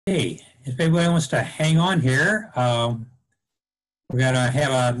Hey, if anybody wants to hang on here, we're going to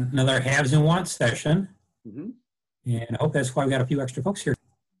have another haves and wants session. And I hope that's why we got a few extra folks here.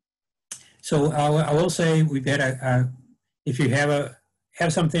 So I will say we've had if you have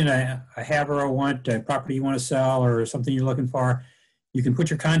something, a have or a want, a property you want to sell or something you're looking for, you can put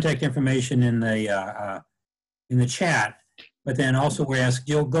your contact information in the chat. But then also we ask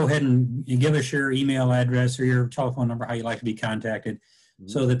you'll go ahead and you give us your email address or your telephone number, how you like to be contacted,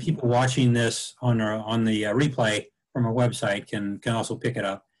 so that people watching this on the replay from our website can also pick it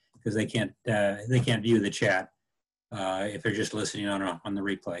up, because they can't view the chat if they're just listening on the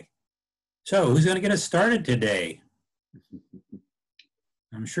replay. So who's going to get us started today?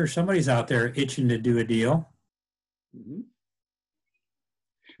 I'm sure somebody's out there itching to do a deal.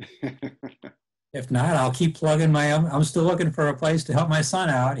 If not, I'll keep plugging I'm still looking for a place to help my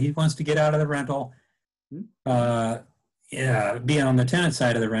son out. He wants to get out of the rental. Being on the tenant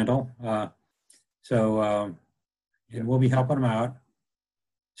side of the rental. And we'll be helping him out.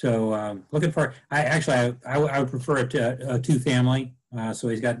 So looking for, I would prefer a two-family. So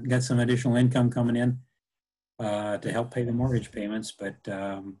he's got some additional income coming in to help pay the mortgage payments. But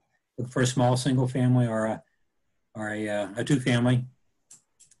look for a small single family or a two-family.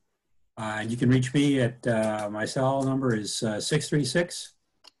 You can reach me at my cell number is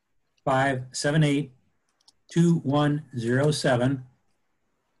 636-578-2107.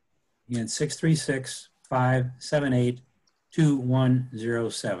 Again,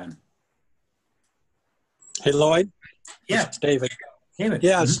 636-578-2107. Hey, Lloyd. Yeah. It's David. David.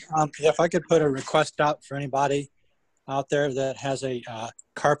 Yes. If I could put a request out for anybody out there that has a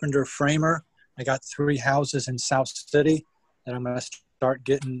carpenter framer. I got 3 houses in South City that I'm going to start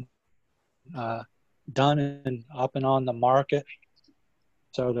getting done and up and on the market.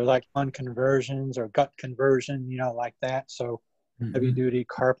 So they're like fun conversions or gut conversion, like that. So heavy duty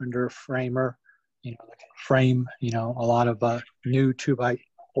carpenter framer, like frame, a lot of new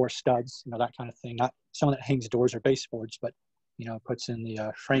 2x4 studs, that kind of thing. Not someone that hangs doors or baseboards, but puts in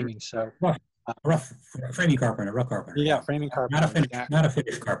the framing. So rough framing carpenter, rough carpenter. Yeah, framing carpenter. Not a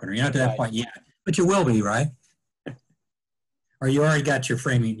finished carpenter. You're not to that point yet, but you will be, right? Or you already got your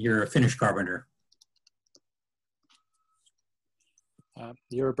framing, you're a finished carpenter.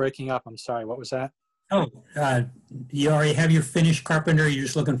 You were breaking up. I'm sorry. What was that? Oh, you already have your finished carpenter. You're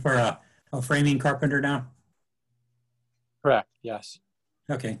just looking for a framing carpenter now? Correct. Yes.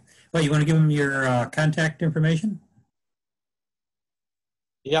 Okay. Well, you want to give them your contact information?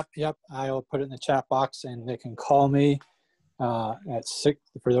 Yep. I'll put it in the chat box, and they can call me at 6.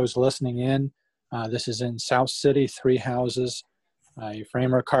 For those listening in, this is in South City, 3 houses. A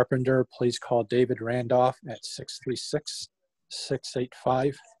framer carpenter, please call David Randolph at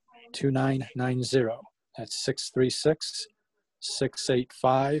 636-685-2990. That's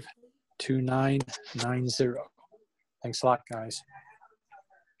 636-685-2990. Thanks a lot, guys.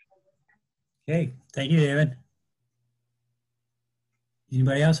 Okay, thank you, David.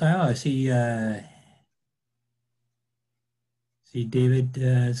 Anybody else? I see David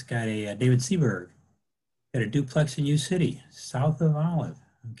has got a David Seberg. Got a duplex in U City, south of Olive.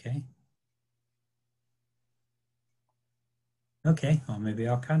 Okay. Okay, well, maybe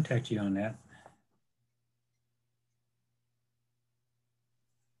I'll contact you on that.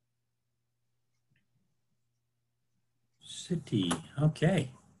 City,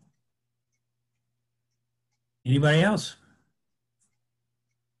 okay. Anybody else?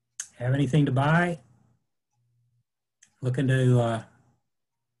 Have anything to buy? Looking to,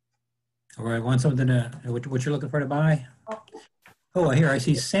 or I want something to, what you're looking for to buy? Oh, here I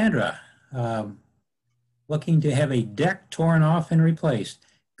see Sandra. Looking to have a deck torn off and replaced.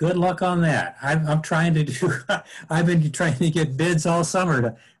 Good luck on that. I'm trying to do, I've been trying to get bids all summer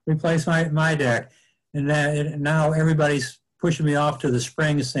to replace my deck. And now everybody's pushing me off to the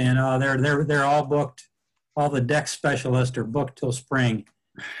spring saying, oh, they're all booked. All the deck specialists are booked till spring.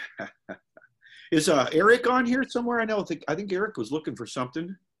 Is Eric on here somewhere? I think Eric was looking for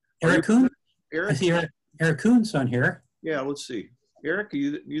something. Eric Kuhn? Eric? I see Eric Kuhn's on here. Yeah, let's see. Eric, are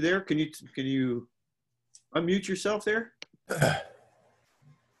you there? Can you unmute yourself there? You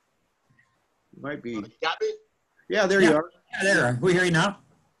might be. Got me? Yeah, there you are. Yeah, there. We hear you now.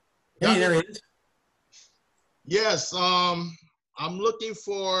 Hey, there he is. Yes, I'm looking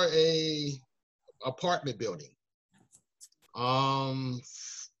for a apartment building.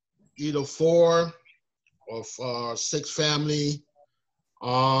 Either 4 or 6 family.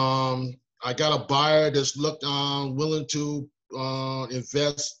 I got a buyer that's willing to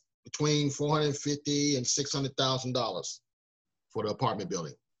invest between $450,000 and $600,000 for the apartment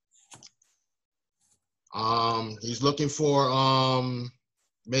building. He's looking for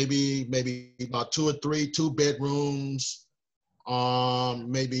maybe about 2 or 3 2-bedrooms,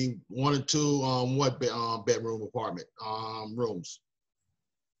 maybe 1 or 2 bedroom apartment rooms.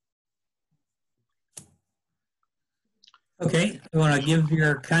 Okay, you want to give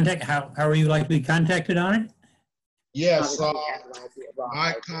your contact, how are you like to be contacted on it? Yes,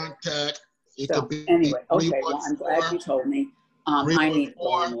 my contact, it So could be anyway, okay, well, I'm glad you told me. I need to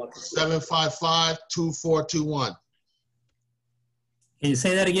go and look. 755-2421. Can you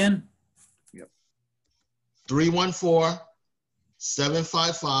say that again?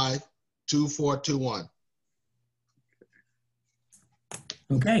 314-755-2421.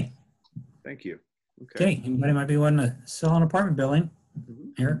 Okay. Thank you. Okay, anybody might be wanting to sell an apartment building.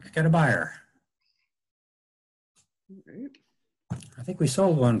 Eric got a buyer. Right. I think we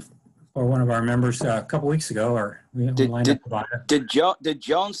sold one for one of our members a couple weeks ago, or we lined up to buy it. Did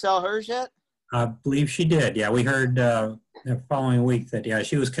Joan sell hers yet? I believe she did. Yeah, we heard the following week that, yeah,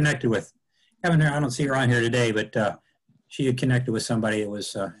 she was connected with, I don't see her on here today, but she had connected with somebody that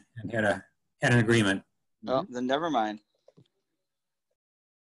was, and had an agreement. Oh, then never mind.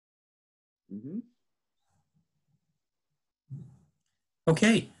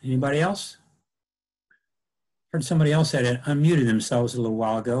 Okay, anybody else? Heard somebody else had unmuted themselves a little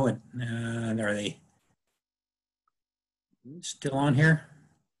while ago, and are they still on here?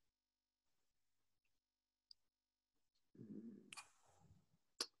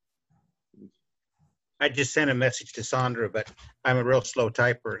 I just sent a message to Sandra, but I'm a real slow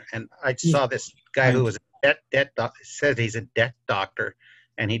typer, and I saw this guy who was a says he's a debt doctor,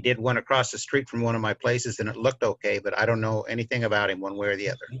 and he did one across the street from one of my places, and it looked okay, but I don't know anything about him one way or the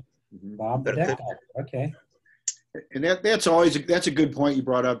other. Bob the debt doctor. Okay. And that's a good point you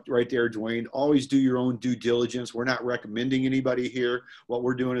brought up right there, Dwayne. Always do your own due diligence. We're not recommending anybody here. What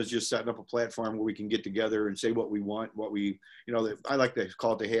we're doing is just setting up a platform where we can get together and say what we want, I like to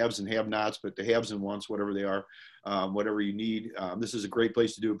call it the haves and have-nots, but the haves and wants, whatever they are, whatever you need. This is a great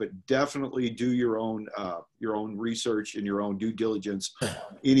place to do it, but definitely do your own research and your own due diligence.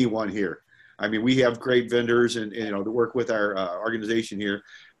 Anyone here. I mean, we have great vendors and to work with our organization here.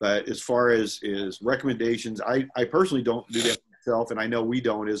 But as far as recommendations, I personally don't do that myself, and I know we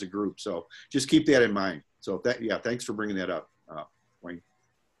don't as a group. So just keep that in mind. So thanks for bringing that up, Wayne.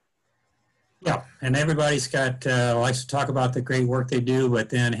 Yeah, and everybody's got likes to talk about the great work they do,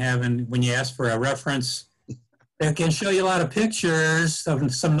 but then when you ask for a reference, they can show you a lot of pictures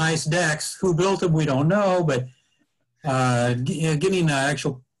of some nice decks. Who built them, we don't know, but getting an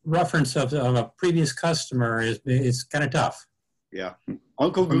actual reference of a previous customer is kind of tough. Yeah,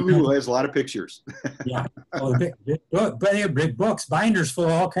 Uncle Google has a lot of pictures. Yeah, big books, binders full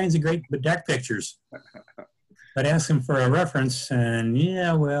of all kinds of great deck pictures. But ask them for a reference, and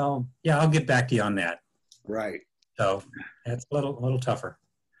I'll get back to you on that. Right. So that's a little tougher.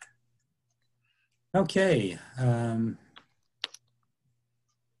 Okay.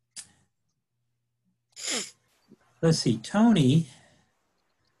 Let's see, Tony.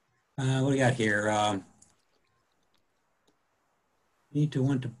 What do we got here? Need to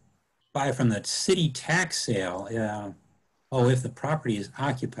want to buy from the city tax sale. If the property is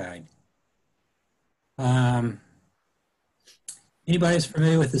occupied. Anybody's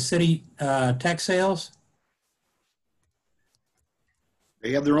familiar with the city tax sales?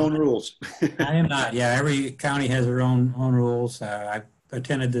 They have their own rules. I am not. Yeah, every county has their own rules. I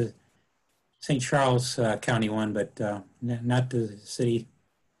attended the St. Charles County one, but not the city.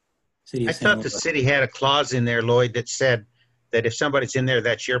 I thought the city had a clause in there, Lloyd, that said that if somebody's in there,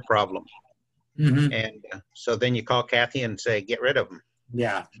 that's your problem. Mm-hmm. And so then you call Kathy and say, get rid of them.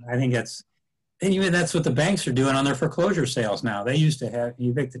 Yeah, I think that's what the banks are doing on their foreclosure sales now. They used to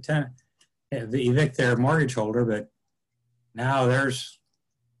evict the tenant, evict their mortgage holder, but now they're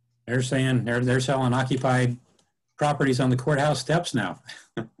saying they're selling occupied properties on the courthouse steps now.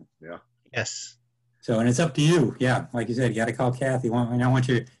 Yeah. Yes. So, and it's up to you. Yeah, like you said, you got to call Kathy. I want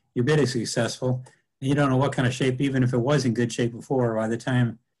your bid is successful. And you don't know what kind of shape, even if it was in good shape before, by the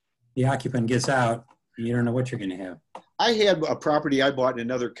time the occupant gets out, you don't know what you're going to have. I had a property I bought in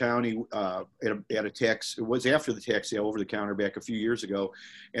another county at a tax. It was after the tax sale over the counter back a few years ago.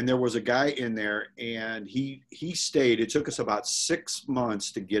 And there was a guy in there and he stayed. It took us about 6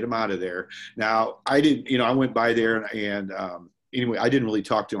 months to get him out of there. Now I didn't, I went by there and anyway, I didn't really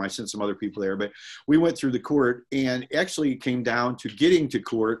talk to him. I sent some other people there, but we went through the court and actually came down to getting to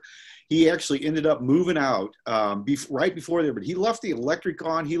court. He actually ended up moving out right before there, but he left the electric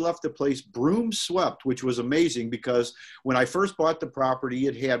on. He left the place broom swept, which was amazing because when I first bought the property,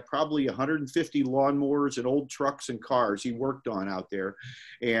 it had probably 150 lawnmowers and old trucks and cars he worked on out there.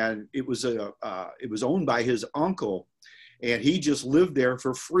 And it was owned by his uncle. And he just lived there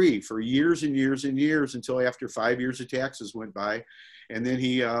for free for years and years and years until after 5 years of taxes went by. And then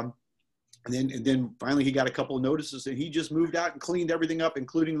he, and then finally he got a couple of notices and he just moved out and cleaned everything up,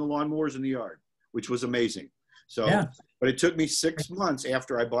 including the lawnmowers in the yard, which was amazing. So, yeah. But it took me 6 months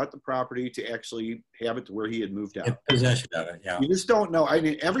after I bought the property to actually have it to where he had moved out. Get possession of it, yeah. You just don't know. I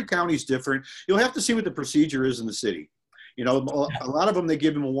mean, every county is different. You'll have to see what the procedure is in the city. You know, a lot of them, they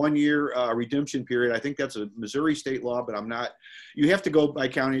give them a 1 year redemption period. I think that's a Missouri state law, but I'm not. You have to go by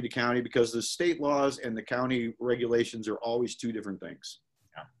county to county because the state laws and the county regulations are always two different things.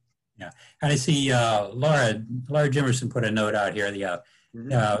 Yeah, yeah. And I see Laura Jimerson put a note out here. To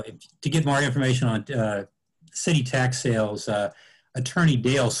get more information on city tax sales, Attorney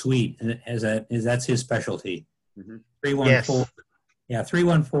Dale Sweet, that's his specialty. 314, yeah,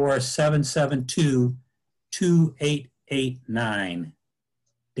 314-772-2889.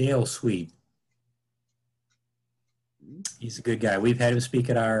 Dale Sweet. He's a good guy. We've had him speak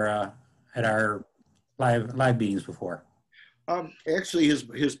at our live meetings before. Actually,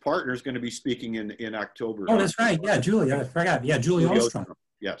 his partner is going to be speaking in October. Oh, that's right. Yeah, Julie. I forgot. Yeah, Julie Ostrom.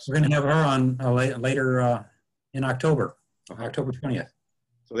 Yes. We're going to have her on later in October, October 20th.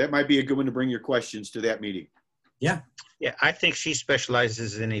 So that might be a good one to bring your questions to that meeting. Yeah. Yeah, I think she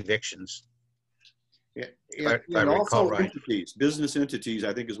specializes in evictions. Yeah, if I also right. entities, business entities,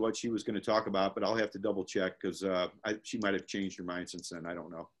 I think is what she was going to talk about, but I'll have to double check because she might have changed her mind since then. I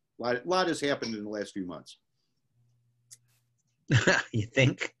don't know. A lot has happened in the last few months. You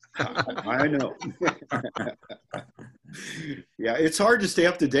think? I know. Yeah, it's hard to stay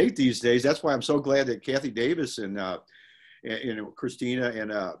up to date these days. That's why I'm so glad that Kathy Davis and Christina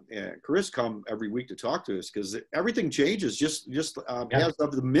and Chris come every week to talk to us because everything changes just as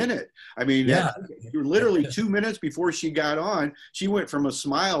of the minute. I mean, you're literally 2 minutes before she got on, she went from a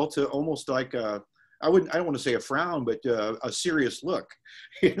smile to almost like I don't want to say a frown, but a serious look,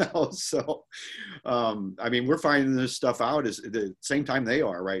 you know? So, I mean, we're finding this stuff out at the same time they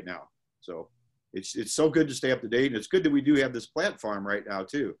are right now. So it's so good to stay up to date. And it's good that we do have this platform right now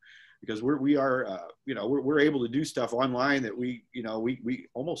too, because we're able to do stuff online that we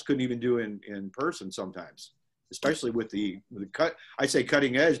almost couldn't even do in person sometimes, especially with the I say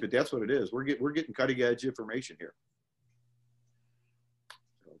cutting edge, but that's what it is. We're getting cutting edge information here.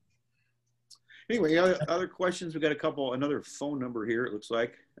 Anyway, other questions? We got another phone number here. It looks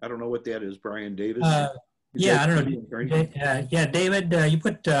like. I don't know what that is. Brian Davis. Yeah, I don't know. Yeah, David, you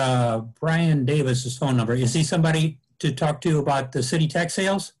put Brian Davis's phone number. Is he somebody to talk to about the city tax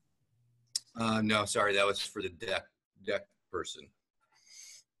sales? No, sorry. That was for the deck person.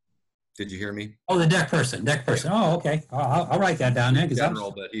 Did you hear me? Oh, the deck person. Oh, okay. I'll write that down there.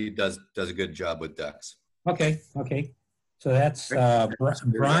 General, but he does a good job with decks. Okay. So that's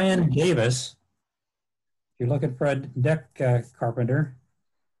Brian Davis. You're looking for a deck carpenter.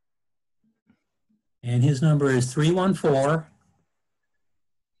 And his number is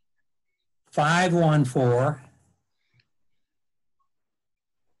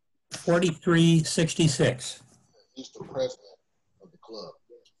 314-514-4366. He's the president of the club.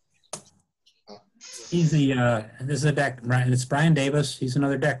 He's this is a deck, it's Brian Davis. He's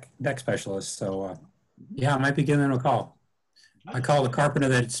another deck specialist. So yeah, I might be giving him a call. I called a carpenter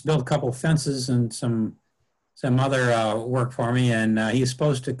that's built a couple of fences and some other work for me, and he's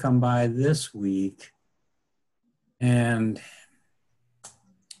supposed to come by this week. And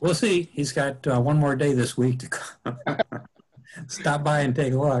we'll see. He's got one more day this week to stop by and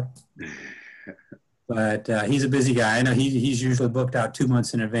take a look. But he's a busy guy. I know he's usually booked out 2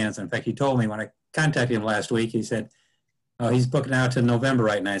 months in advance. In fact, he told me when I contacted him last week, he said, oh, he's booking out to November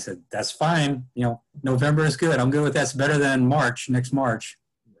right now. I said, that's fine. You know, November is good. I'm good with that. It's better than next March.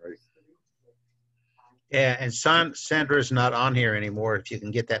 Right. Yeah, and Sandra's not on here anymore. If you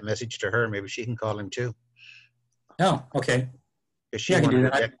can get that message to her, maybe she can call him too. Oh, okay. Yeah, I can do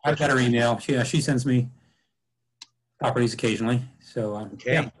that. I've got her email. She sends me properties occasionally. So,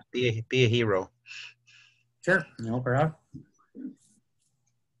 okay. Yeah. Be a hero. Sure. Help her out.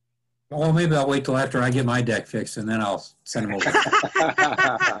 Well, maybe I'll wait till after I get my deck fixed and then I'll send them over.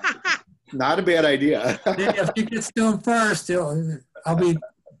 Not a bad idea. If he gets to him first, I'll be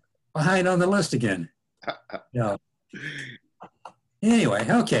behind on the list again. Yeah. Anyway,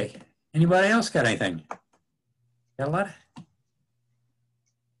 okay. Anybody else got anything? Got a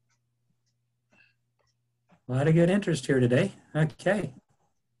lot of good interest here today. Okay.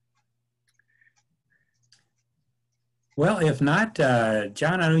 Well, if not,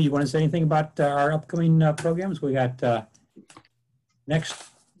 John, I know you want to say anything about our upcoming programs. We got next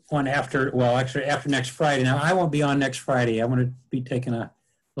one after next Friday. Now, I won't be on next Friday. I'm going to be taking a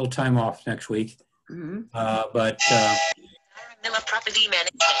little time off next week. Mm-hmm. But Vanilla property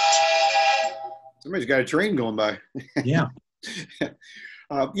management. Somebody's got a train going by. Yeah.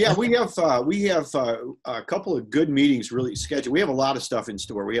 Yeah, we have a couple of good meetings really scheduled. We have a lot of stuff in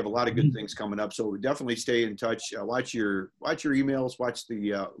store. We have a lot of good things coming up. So definitely stay in touch. Watch your emails. Watch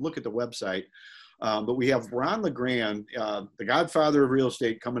the look at the website. But we have Ron LeGrand, the godfather of real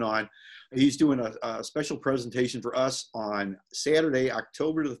estate, coming on. He's doing a special presentation for us on Saturday,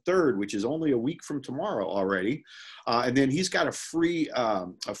 October the 3rd, which is only a week from tomorrow already. And then he's got a free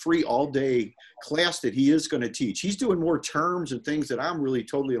all-day class that he is going to teach. He's doing more terms and things that I'm really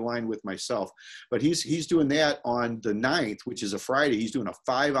totally aligned with myself. But he's doing that on the 9th, which is a Friday. He's doing a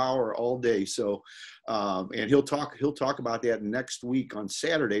 5-hour all day. So, and he'll talk about that next week on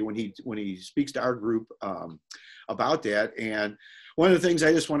Saturday when he speaks to our group about that. And one of the things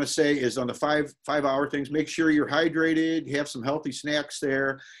I just want to say is on the five-hour things, make sure you're hydrated, have some healthy snacks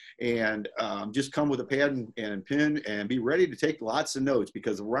there, and just come with a pad and pen and be ready to take lots of notes,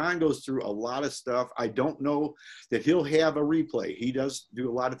 because Ron goes through a lot of stuff. I don't know that he'll have a replay. He does do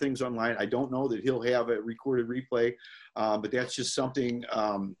a lot of things online. I don't know that he'll have a recorded replay, but that's just something.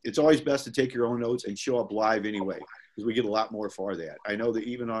 It's always best to take your own notes and show up live anyway, because we get a lot more for that. I know that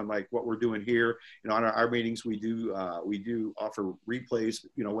even on like what we're doing here and on our meetings, we do offer replays,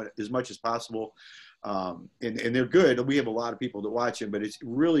 as much as possible. And they're good. We have a lot of people that watch them, but it's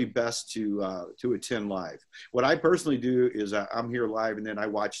really best to attend live. What I personally do is I'm here live, and then I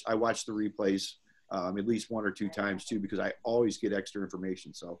watch the replays at least 1 or 2 times too, because I always get extra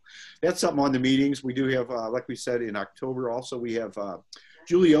information. So that's something on the meetings. We do have, like we said, in October also, we have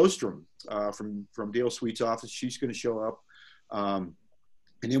Julie Ostrom from Dale Sweet's office. She's going to show up. And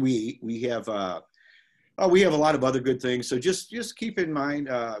then we have a lot of other good things. So just keep in mind,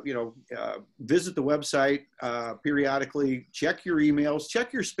 visit the website periodically, check your emails,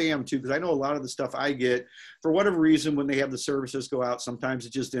 check your spam too, because I know a lot of the stuff I get, for whatever reason, when they have the services go out, sometimes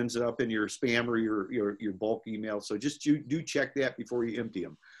it just ends up in your spam or your bulk email. So just do check that before you empty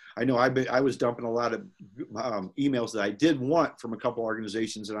them. I know I was dumping a lot of emails that I did want from a couple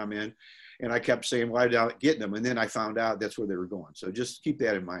organizations that I'm in, and I kept saying, why did I not get them? And then I found out that's where they were going. So just keep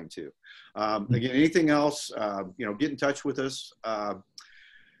that in mind too. Again, anything else, get in touch with us.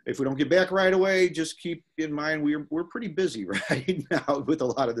 If we don't get back right away, just keep in mind we're pretty busy right now with a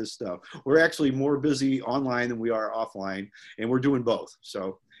lot of this stuff. We're actually more busy online than we are offline, and we're doing both.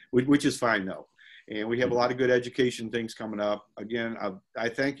 So, which is fine though. And we have a lot of good education things coming up. Again, I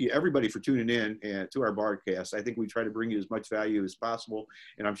thank you, everybody, for tuning in to our broadcast. I think we try to bring you as much value as possible,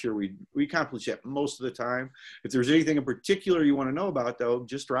 and I'm sure we accomplish that most of the time. If there's anything in particular you want to know about, though,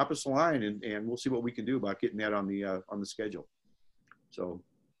 just drop us a line, and we'll see what we can do about getting that on the schedule. So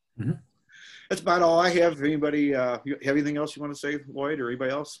that's about all I have. If anybody you have anything else you want to say, Lloyd, or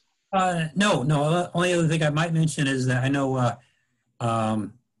anybody else? No. Only other thing I might mention is that I know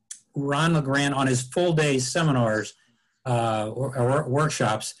Ron LeGrand, on his full day seminars or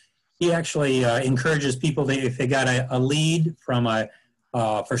workshops, he actually encourages people to, if they got a lead from a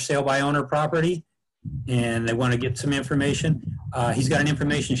for sale by owner property and they want to get some information, he's got an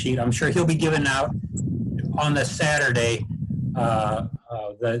information sheet. I'm sure he'll be giving out on the Saturday, the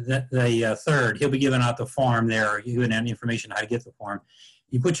 3rd. He'll be giving out the form there, giving out information how to get the form.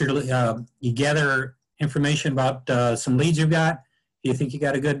 You put you gather information about some leads you've got. You think you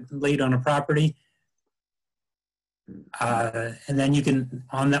got a good lead on a property, and then you can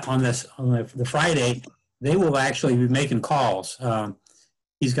on the Friday, they will actually be making calls.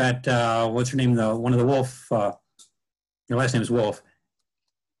 He's got what's her name? One of the Wolf. Her last name is Wolf.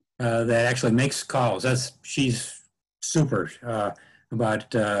 That actually makes calls. She's super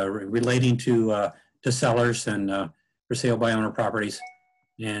about relating to sellers and for sale by owner properties.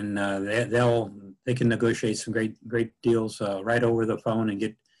 And they can negotiate some great deals right over the phone and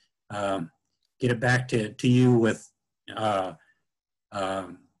get it back to you with a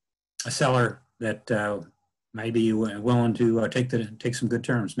seller that might be willing to take some good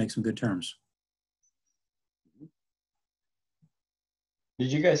terms, make some good terms.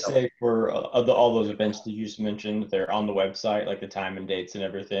 Did you guys say for all those events that you just mentioned, they're on the website, like the time and dates and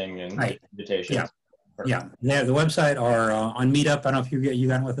everything, and right. Invitations? Yeah. Yeah, the website are on Meetup. I don't know if you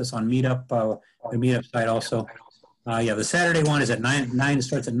got with us on Meetup, the Meetup site also. Yeah, the Saturday one is at 9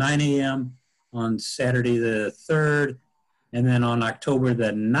 starts at 9 a.m. on Saturday the 3rd. And then on October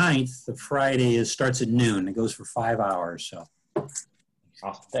the 9th, the Friday starts at noon. It goes for 5 hours. So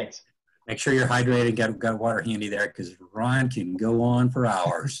awesome, thanks. Make sure you're hydrated, got water handy there, because Ron can go on for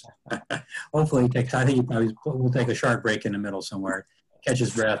hours. Hopefully, I think he probably will take a short break in the middle somewhere, catch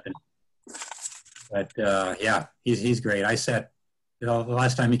his breath. But yeah, he's great. I sat, the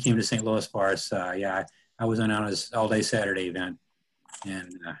last time he came to St. Louis for us, yeah, I was on his all-day Saturday event,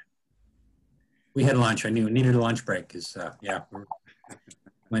 and we had lunch. I needed a lunch break because yeah,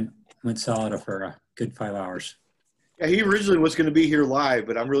 went solid for a good 5 hours. Yeah, he originally was going to be here live,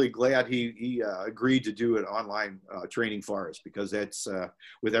 but I'm really glad he agreed to do an online training for us, because that's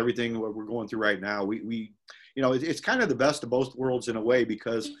with everything what we're going through right now. We you know, it's kind of the best of both worlds in a way,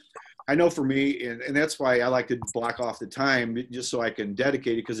 because I know for me, and that's why I like to block off the time just so I can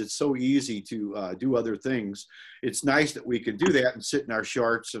dedicate it, because it's so easy to do other things. It's nice that we can do that and sit in our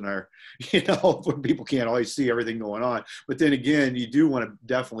shorts and our, you know, when people can't always see everything going on. But then again, you do want to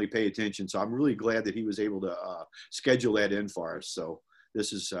definitely pay attention. So I'm really glad that he was able to schedule that in for us. So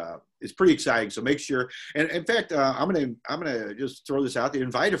this is it's pretty exciting. So make sure, and in fact, I'm gonna just throw this out there.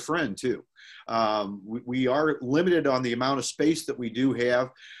 Invite a friend too. We are limited on the amount of space that we do have.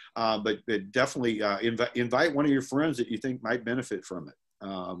 But definitely invite one of your friends that you think might benefit from it.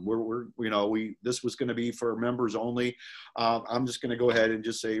 This was going to be for members only. I'm just going to go ahead and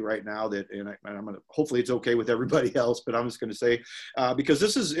just say right now that, and I'm going to, hopefully it's okay with everybody else, but I'm just going to say, because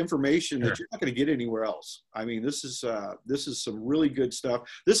this is information that you're not going to get anywhere else. I mean, this is some really good stuff.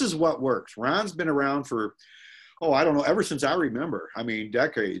 This is what works. Ron's been around for, I don't know, ever since I remember. I mean,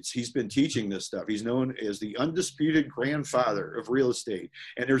 decades. He's been teaching this stuff. He's known as the undisputed grandfather of real estate.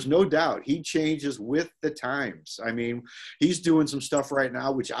 And there's no doubt he changes with the times. I mean, he's doing some stuff right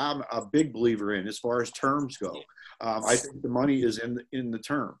now, which I'm a big believer in as far as terms go. I think the money is in the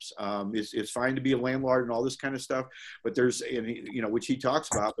terms. It's fine to be a landlord and all this kind of stuff, but there's, which he talks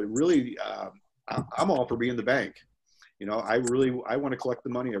about, but really, I'm all for being the bank. You know, I want to collect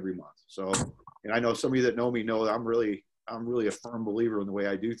the money every month. So, and I know some of you that know me know that I'm really a firm believer in the way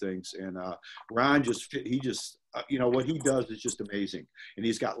I do things. And Ron what he does is just amazing. And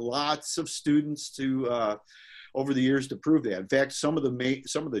he's got lots of students to over the years to prove that. In fact, some of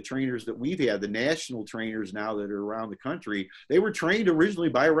the trainers that we've had, the national trainers now that are around the country, they were trained originally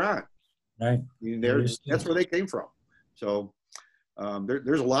by Ron. Right. I mean, that's where they came from. So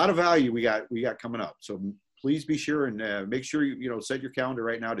there's a lot of value we got coming up. So please be sure and make sure you set your calendar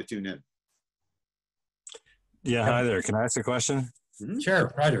right now to tune in. Yeah, hi there. Can I ask a question?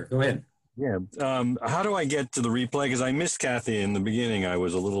 Sure, Roger, go ahead. Yeah. How do I get to the replay? Because I missed Kathy in the beginning. I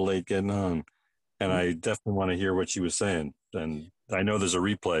was a little late getting on, and I definitely want to hear what she was saying. And I know there's a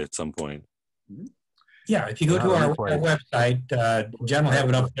replay at some point. Yeah, if you go to our website, Jen will have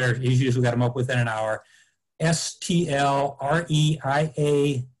it up there. He's usually got them up within an hour.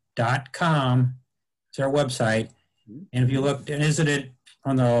 STLREIA.com is our website. And if you look, and isn't it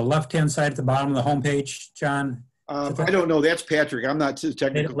on the left-hand side at the bottom of the homepage, John? I don't know. That's Patrick. I'm not too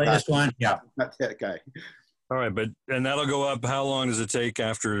technical. The latest one, yeah. Not that guy. All right, and that'll go up. How long does it take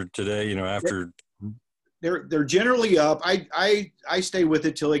after today? After they're generally up. I stay with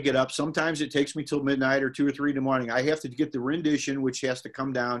it till they get up. Sometimes it takes me till midnight or 2 or 3 in the morning. I have to get the rendition, which has to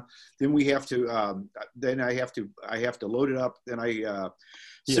come down. Then we have to. Then I have to load it up. Then I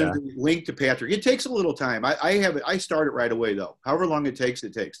send the link to Patrick. It takes a little time. I start it right away though. However long it takes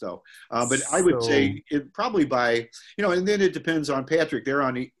though. But I would say it probably by, and then it depends on Patrick. They're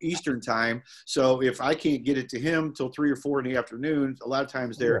on Eastern time. So if I can't get it to him till 3 or 4 in the afternoon, a lot of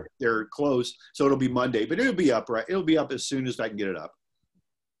times they're closed. So it'll be Monday, but it'll be up, right? It'll be up as soon as I can get it up.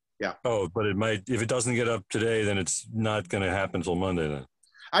 Yeah. Oh, but it might, if it doesn't get up today, then it's not going to happen until Monday then.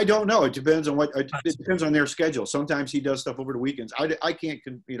 I don't know. It depends on it depends on their schedule. Sometimes he does stuff over the weekends. I can't,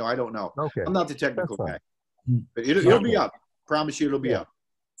 I don't know. Okay. I'm not the technical guy, but it'll be up. Promise you it'll be up.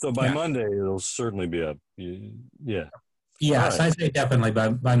 So by Monday, it'll certainly be up. Yeah. Yes, right. I say definitely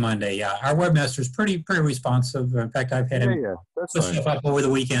by Monday. Yeah. Our webmaster's pretty responsive. In fact, I've had him put stuff up over the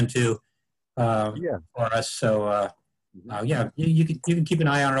weekend too, for us. So, you can keep an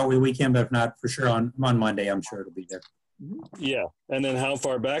eye on it over the weekend, but if not, for sure on Monday, I'm sure it'll be there. Yeah, and then how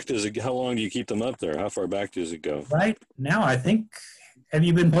long do you keep them up there? How far back does it go? Right now, I think, have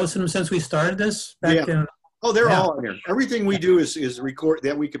you been posting them since we started this? They're all on there. Everything we do is record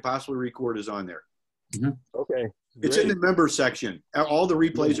that we could possibly record is on there. Okay, it's in the member section. All the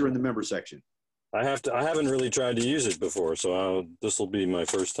replays are in the member section. I haven't really tried to use it before, so this will be my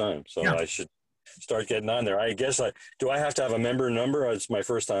first time. So I should start getting on there. I guess do I have to have a member number? Or it's my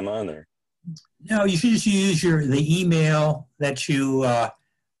first time on there. No, you should just use the email that you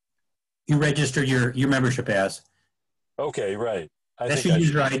registered your membership as. Okay, right. That's your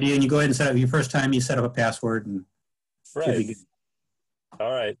user ID, and you go ahead and set up your first time. You set up a password, and right.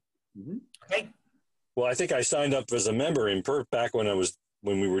 All right. Okay. Well, I think I signed up as a member back when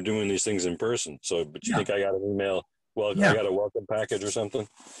we were doing these things in person. So, but you think I got an email? Well, I got a welcome package or something.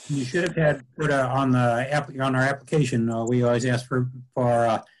 You should have had put on our application. We always ask for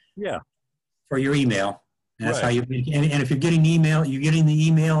your email. And that's how you, and if you're getting the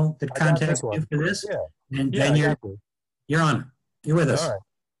email, that contacts you for this, and then you're on. You're with us. All right.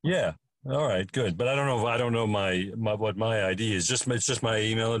 Yeah. All right. Good. But I don't know what my ID is. It's just my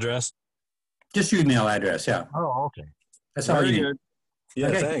email address. Just your email address. Yeah. Oh, okay. That's all you need. Yeah.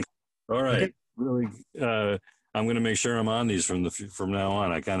 Okay. Thanks. All right. Okay. Really. I'm going to make sure I'm on these from now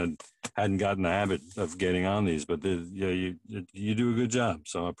on. I kind of hadn't gotten the habit of getting on these, but you do a good job,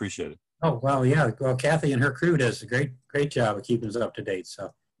 so I appreciate it. Oh well, yeah. Well, Kathy and her crew does a great job of keeping us up to date. So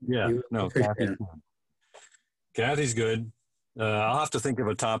yeah, Kathy's good. I'll have to think of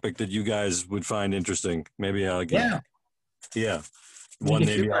a topic that you guys would find interesting. Maybe I'll get one.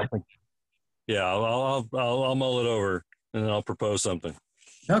 Maybe I'll think. Yeah, I'll mull it over and then I'll propose something.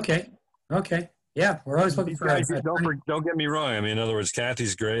 Okay. Yeah, we're always looking for. Don't get me wrong. I mean, in other words,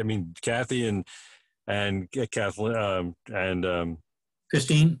 Kathy's great. I mean, Kathy and Kathleen and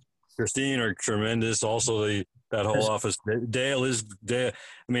Christine are tremendous. Also, that whole office. Dale. I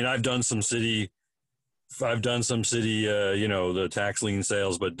mean, I've done some city. The tax lien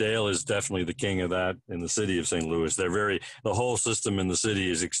sales, but Dale is definitely the king of that in the city of St. Louis. The whole system in the city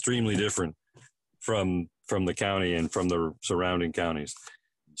is extremely different from the county and from the surrounding counties.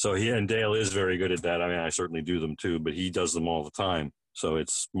 So Dale is very good at that. I mean, I certainly do them too, but he does them all the time. So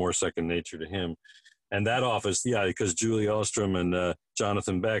it's more second nature to him. And that office, because Julie Ostrom and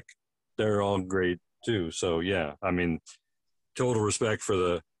Jonathan Beck, they're all great too. So yeah, I mean, total respect for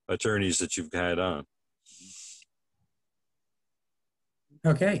the attorneys that you've had on.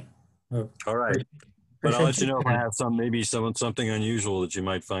 Okay. Well, all right. But I'll let you know if I have something unusual that you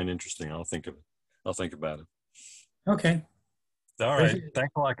might find interesting. I'll think of it. I'll think about it. Okay. All right.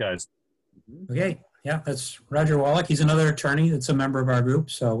 Thanks a lot, guys. Okay. Yeah, that's Roger Wallach. He's another attorney that's a member of our group.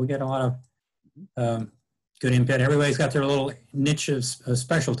 So we get a lot of good input. Everybody's got their little niche of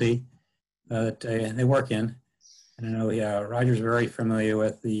specialty that they work in. And I know, Roger's very familiar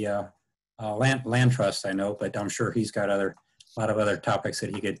with the land trust, I know, but I'm sure he's got a lot of other topics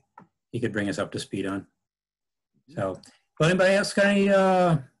that he could bring us up to speed on. So, but anybody else got any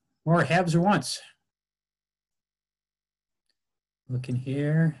more haves or wants? Looking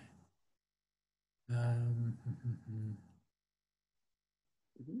here.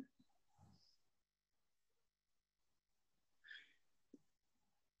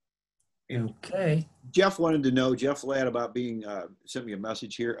 Okay. Jeff wanted to know, Jeff Ladd, about sent me a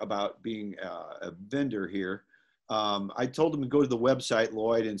message here about being a vendor here. I told him to go to the website,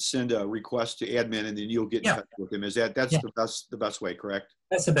 Lloyd, and send a request to admin, and then you'll get in touch with him. That's the best way, correct?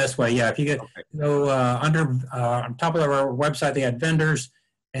 That's the best way. Yeah. If you go under on top of our website, they had vendors,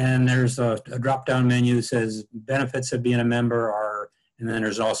 and there's a drop-down menu that says benefits of being a member, and then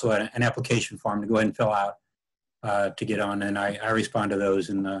there's also an application form to go ahead and fill out to get on, and I respond to those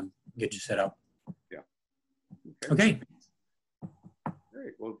and get you set up. Yeah. Okay.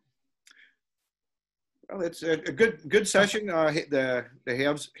 Great. Well, it's a good session. The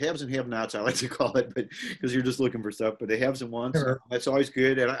haves and have-nots, I like to call it, but because you're just looking for stuff. But the haves and wants, that's always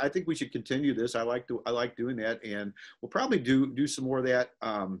good, and I think we should continue this. I like doing that, and we'll probably do some more of that.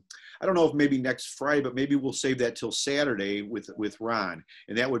 I don't know if maybe next Friday, but maybe we'll save that till Saturday with Ron,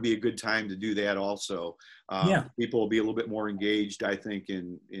 and that would be a good time to do that also. People will be a little bit more engaged, I think,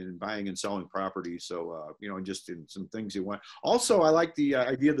 in buying and selling property. So, just in some things you want. Also, I like the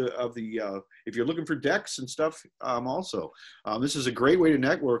idea of the if you're looking for decks and stuff, also. This is a great way to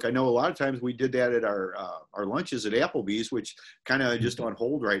network. I know a lot of times we did that at our lunches at Applebee's, which kind of just on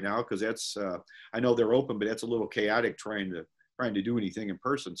hold right now because that's, I know they're open, but that's a little chaotic trying to do anything in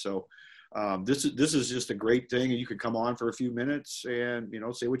person. So this is just a great thing, and you could come on for a few minutes and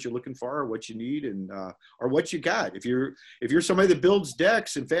say what you're looking for or what you need and or what you got. If you're somebody that builds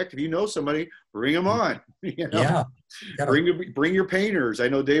decks, in fact, if you know somebody, bring them on. Bring your painters. I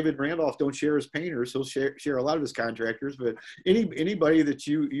know David Randolph don't share his painters. He'll share a lot of his contractors, but anybody that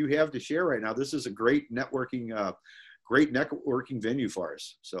you have to share right now, this is a great networking venue for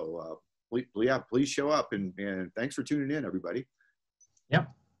us. So please show up and thanks for tuning in, everybody. Yep.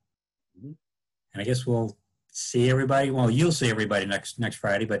 And I guess we'll see everybody. Well, you'll see everybody next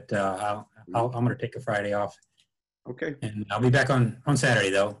Friday, but I'm going to take a Friday off. Okay. And I'll be back on Saturday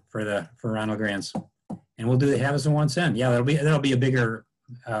though for Ronald Grants, and we'll do the haves and wants then. Yeah, that'll be a bigger,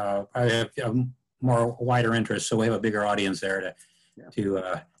 probably a more wider interest. So we have a bigger audience there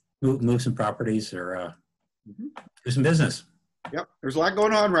to move some properties or do some business. Yep. There's a lot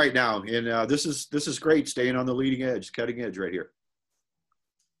going on right now, and this is great. Staying on the leading edge, cutting edge right here.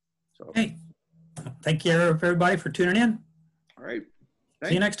 So. Hey. Thank you, everybody, for tuning in. All right.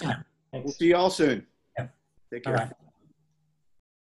 See you next time. We'll see you all soon. Yeah. Take care. All right.